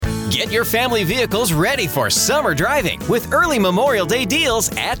Get your family vehicles ready for summer driving with early Memorial Day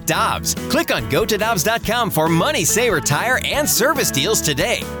deals at Dobbs. Click on GoToDobbs.com for money saver tire and service deals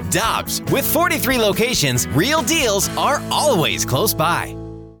today. Dobbs, with 43 locations, real deals are always close by.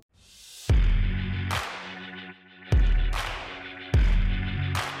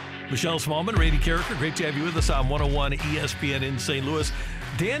 Michelle Smallman, Randy Carricker, great to have you with us on 101 ESPN in St. Louis.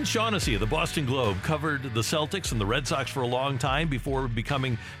 Dan Shaughnessy of the Boston Globe covered the Celtics and the Red Sox for a long time before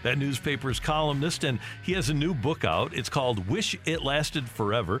becoming that newspaper's columnist, and he has a new book out. It's called Wish It Lasted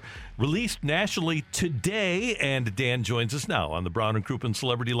Forever, released nationally today, and Dan joins us now on the Brown and Crouppen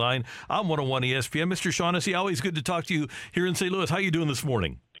Celebrity Line on 101 ESPN. Mr. Shaughnessy, always good to talk to you here in St. Louis. How are you doing this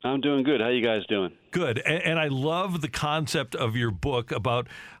morning? I'm doing good. How you guys doing? Good. And I love the concept of your book about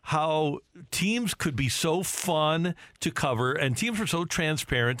how teams could be so fun to cover, and teams were so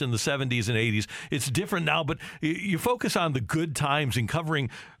transparent in the 70s and 80s. It's different now, but you focus on the good times in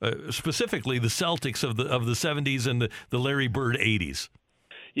covering specifically the Celtics of the 70s and the Larry Bird 80s.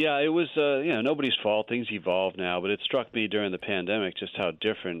 Yeah, it was nobody's fault. Things evolve now, but it struck me during the pandemic just how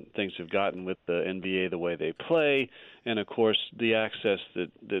different things have gotten with the NBA, the way they play, and of course the access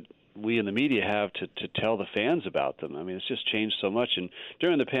that we in the media have to tell the fans about them. I mean, it's just changed so much. And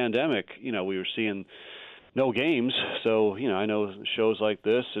during the pandemic, we were seeing no games, so I know shows like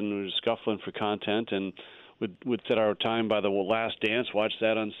this, and we were scuffling for content, and would set our time by the Last Dance, watch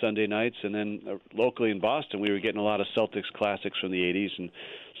that on Sunday nights, and then locally in Boston, we were getting a lot of Celtics classics from the 80s and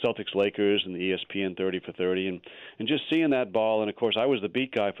Celtics Lakers and the ESPN 30 for 30, and just seeing that ball. And of course, I was the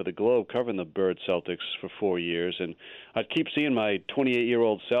beat guy for the Globe covering the Bird Celtics for 4 years, and I'd keep seeing my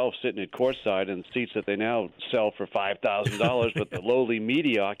 28-year-old self sitting at courtside in seats that they now sell for $5,000, but the lowly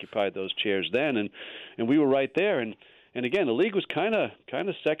media occupied those chairs then, and we were right there. And again, the league was kind of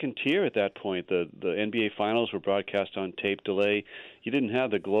second tier at that point. The NBA Finals were broadcast on tape delay. You didn't have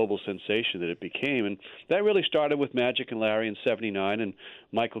the global sensation that it became, and that really started with Magic and Larry in '79, and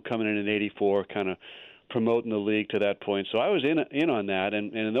Michael coming in '84, kind of promoting the league to that point. So I was in on that,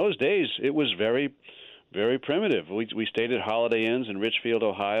 and in those days it was very, very primitive. We stayed at Holiday Inns in Richfield,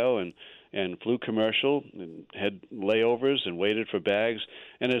 Ohio, and flew commercial, and had layovers and waited for bags.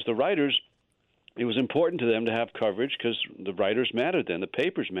 And as the writers, it was important to them to have coverage because the writers mattered then. The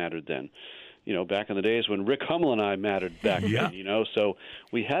papers mattered then. Back in the days when Rick Hummel and I mattered back then, So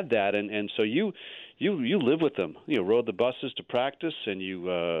we had that, and so you live with them. Rode the buses to practice, and you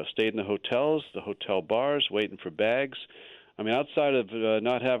stayed in the hotels, the hotel bars, waiting for bags. I mean, outside of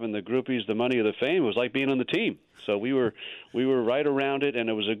not having the groupies, the money, or the fame, it was like being on the team. So we were right around it, and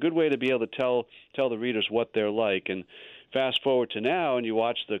it was a good way to be able to tell the readers what they're like. And fast forward to now, and you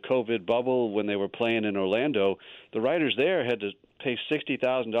watch the COVID bubble when they were playing in Orlando, the writers there had to pay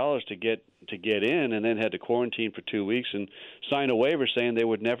 $60,000 to get in, and then had to quarantine for 2 weeks and sign a waiver saying they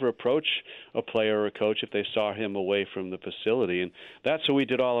would never approach a player or a coach if they saw him away from the facility. And that's where we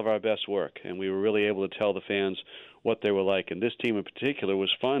did all of our best work, and we were really able to tell the fans what they were like. And this team in particular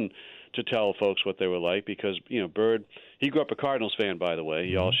was fun to tell folks what they were like because, Bird, he grew up a Cardinals fan, by the way.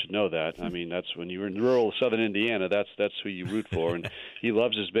 You all should know that. I mean, that's when you're in rural southern Indiana, that's who you root for. And he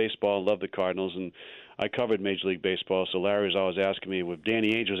loves his baseball, loved the Cardinals. And I covered Major League Baseball, so Larry was always asking me if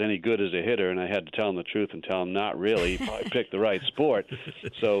Danny Ainge was any good as a hitter, and I had to tell him the truth and tell him not really. He probably picked the right sport.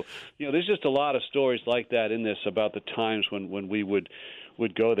 So, there's just a lot of stories like that in this about the times when we would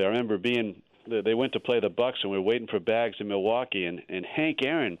go there. I remember they went to play the Bucks, and we were waiting for bags in Milwaukee, and Hank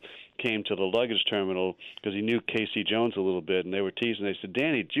Aaron came to the luggage terminal because he knew Casey Jones a little bit, and they were teasing. They said,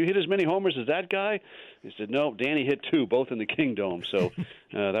 "Danny, did you hit as many homers as that guy?" He said, "No, Danny hit 2, both in the Kingdome." So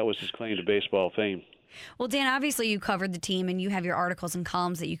that was his claim to baseball fame. Well, Dan, obviously you covered the team and you have your articles and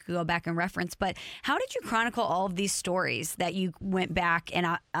columns that you could go back and reference, but how did you chronicle all of these stories that you went back and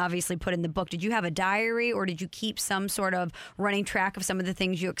obviously put in the book? Did you have a diary, or did you keep some sort of running track of some of the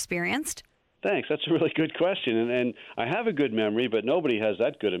things you experienced? Thanks. That's a really good question. And I have a good memory, but nobody has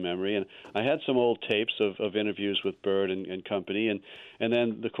that good a memory. And I had some old tapes of interviews with Bird and company. And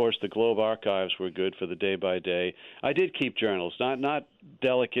then, of course, the Globe archives were good for the day-by-day. I did keep journals, not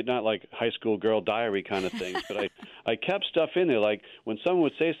delicate, not like high school girl diary kind of things, but I kept stuff in there. Like when someone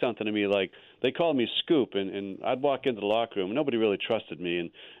would say something to me, like they called me Scoop, and I'd walk into the locker room, and nobody really trusted me.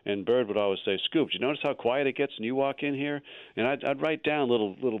 And Bird would always say, "Scoop, do you notice how quiet it gets when you walk in here?" And I'd write down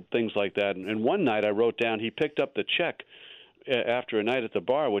little things like that. And one night I wrote down, he picked up the check after a night at the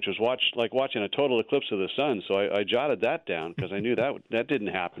bar, which was like watching a total eclipse of the sun. So I jotted that down because I knew that didn't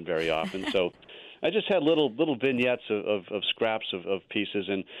happen very often. So I just had little vignettes of scraps of pieces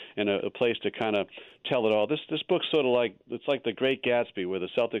and a place to kind of tell it all. This book's sort of like, it's like The Great Gatsby, where the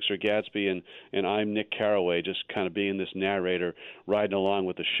Celtics are Gatsby and I'm Nick Carraway, just kind of being this narrator riding along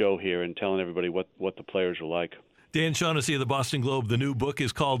with the show here and telling everybody what the players are like. Dan Shaughnessy of the Boston Globe. The new book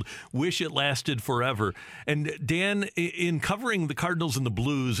is called Wish It Lasted Forever. And Dan, in covering the Cardinals and the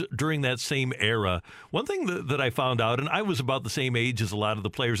Blues during that same era, one thing that I found out, and I was about the same age as a lot of the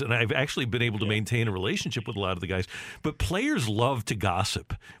players, and I've actually been able to maintain a relationship with a lot of the guys, but players love to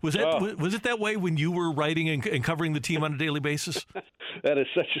gossip. Was it that way when you were writing and covering the team on a daily basis? That is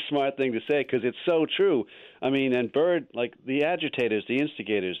such a smart thing to say, because it's so true. I mean, and Bird, like the agitators, the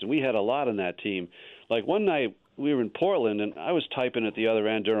instigators, and we had a lot on that team. Like one night, we were in Portland, and I was typing at the other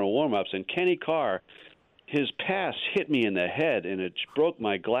end during warm-ups, and Kenny Carr, his pass hit me in the head, and it broke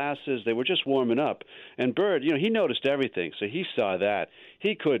my glasses. They were just warming up. And Bird, he noticed everything, so he saw that.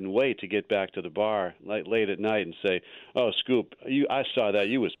 He couldn't wait to get back to the bar late at night and say, "Oh, Scoop, I saw that.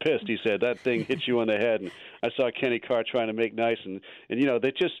 You was pissed." He said, "That thing hit you on the head." And I saw Kenny Carr trying to make nice, and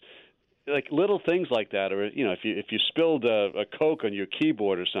they just – like little things like that, or if you spilled a Coke on your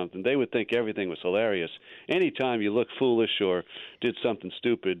keyboard or something, they would think everything was hilarious. Anytime you look foolish or did something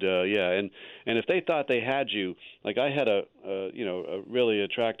stupid, and if they thought they had you, like I had a really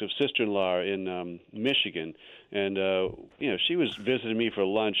attractive sister-in-law in Michigan, and she was visiting me for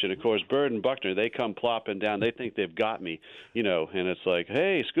lunch, and of course Bird and Buckner, they come plopping down, they think they've got me, and it's like,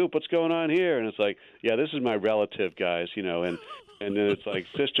 "Hey, Scoop, what's going on here?" And it's like, "Yeah, this is my relative, guys," and then it's like,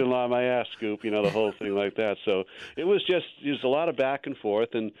 "Sister-in-law, my ass, Scoop," the whole thing like that. So it was a lot of back and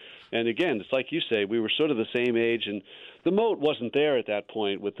forth. And again, it's like you say, we were sort of the same age. And the moat wasn't there at that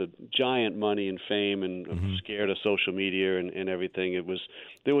point with the giant money and fame and scared of social media and everything.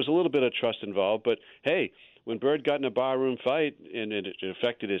 There was a little bit of trust involved. But, hey, when Bird got in a barroom fight and it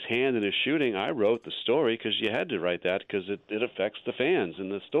affected his hand and his shooting, I wrote the story because you had to write that because it affects the fans in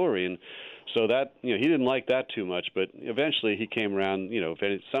the story. And so that, he didn't like that too much, but eventually he came around,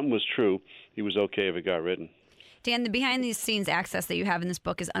 if something was true, he was okay if it got written. Dan, the behind-the-scenes access that you have in this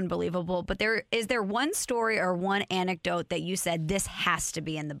book is unbelievable, but is there one story or one anecdote that you said, this has to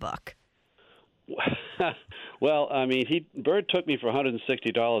be in the book? Well, I mean, Bird took me for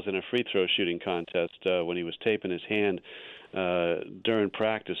 $160 in a free throw shooting contest when he was taping his hand during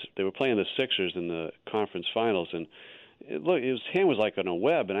practice. They were playing the Sixers in the conference finals, and his hand was like on a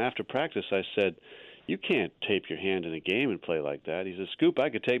web. And after practice, I said, "You can't tape your hand in a game and play like that." He said, "Scoop, I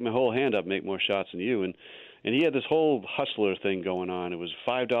could tape my whole hand up and make more shots than you." And he had this whole hustler thing going on. It was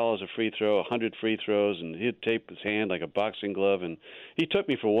 $5 a free throw, 100 free throws, and he'd tape his hand like a boxing glove. And he took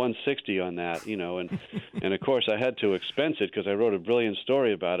me for $160 on that, And of course, I had to expense it because I wrote a brilliant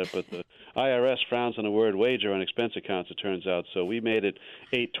story about it. But the IRS frowns on the word wager on expense accounts, it turns out. So we made it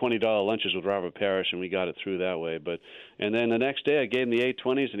 8 $20 lunches with Robert Parrish, and we got it through that way. And then the next day, I gave him the 8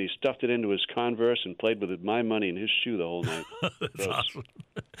 20s, and he stuffed it into his Converse and played with my money in his shoe the whole night. That's awesome.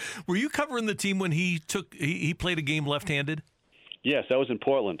 Were you covering the team when he played a game left-handed? Yes, that was in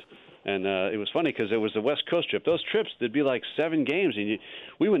Portland. And it was funny because it was the West Coast trip. Those trips, there'd be like 7 games. And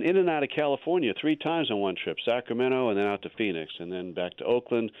we went in and out of California 3 times on one trip, Sacramento and then out to Phoenix and then back to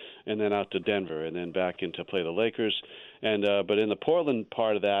Oakland and then out to Denver and then back in to play the Lakers. And but in the Portland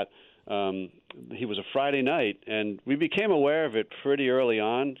part of that, he was a Friday night, and we became aware of it pretty early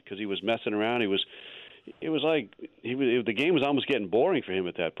on because he was messing around. It was like the game was almost getting boring for him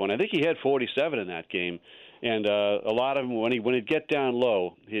at that point. I think he had 47 in that game, and a lot of them when he'd get down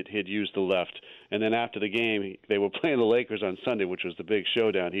low, he'd use the left. And then after the game, they were playing the Lakers on Sunday, which was the big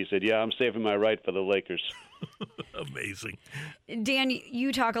showdown. He said, "Yeah, I'm saving my right for the Lakers." Amazing. Dan,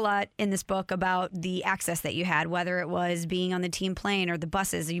 you talk a lot in this book about the access that you had, whether it was being on the team plane or the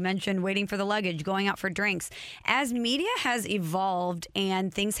buses. You mentioned waiting for the luggage, going out for drinks. As media has evolved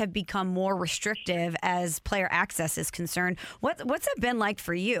and things have become more restrictive as player access is concerned, what's it been like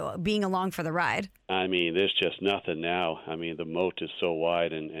for you being along for the ride? I mean, there's just nothing now. I mean, the moat is so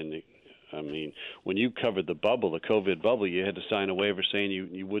wide, and I mean, when you covered the bubble, the COVID bubble, you had to sign a waiver saying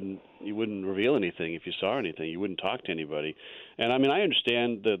you wouldn't reveal anything if you saw anything. You wouldn't talk to anybody. And I mean, I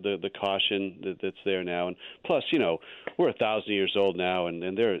understand the caution that's there now. And plus, we're 1,000 years old now,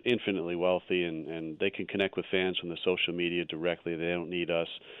 and they're infinitely wealthy, and they can connect with fans from the social media directly. They don't need us.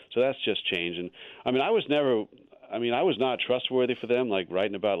 So that's just changed. And I mean, I was not trustworthy for them, like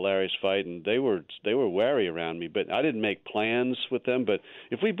writing about Larry's fight, and they were wary around me. But I didn't make plans with them. But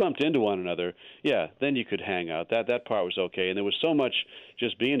if we bumped into one another, yeah, then you could hang out. That part was okay. And there was so much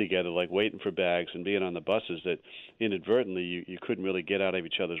just being together, like waiting for bags and being on the buses, that inadvertently you couldn't really get out of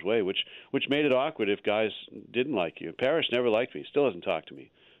each other's way, which made it awkward if guys didn't like you. Parrish never liked me. Still hasn't talked to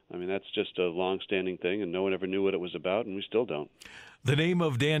me. I mean, that's just a long-standing thing, and no one ever knew what it was about, and we still don't. The name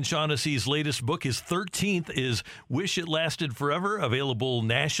of Dan Shaughnessy's latest book, his 13th, is Wish It Lasted Forever, available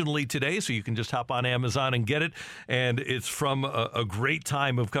nationally today, so you can just hop on Amazon and get it. And it's from a great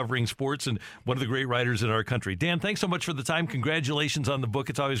time of covering sports and one of the great writers in our country. Dan, thanks so much for the time. Congratulations on the book.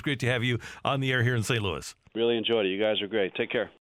 It's always great to have you on the air here in St. Louis. Really enjoyed it. You guys are great. Take care.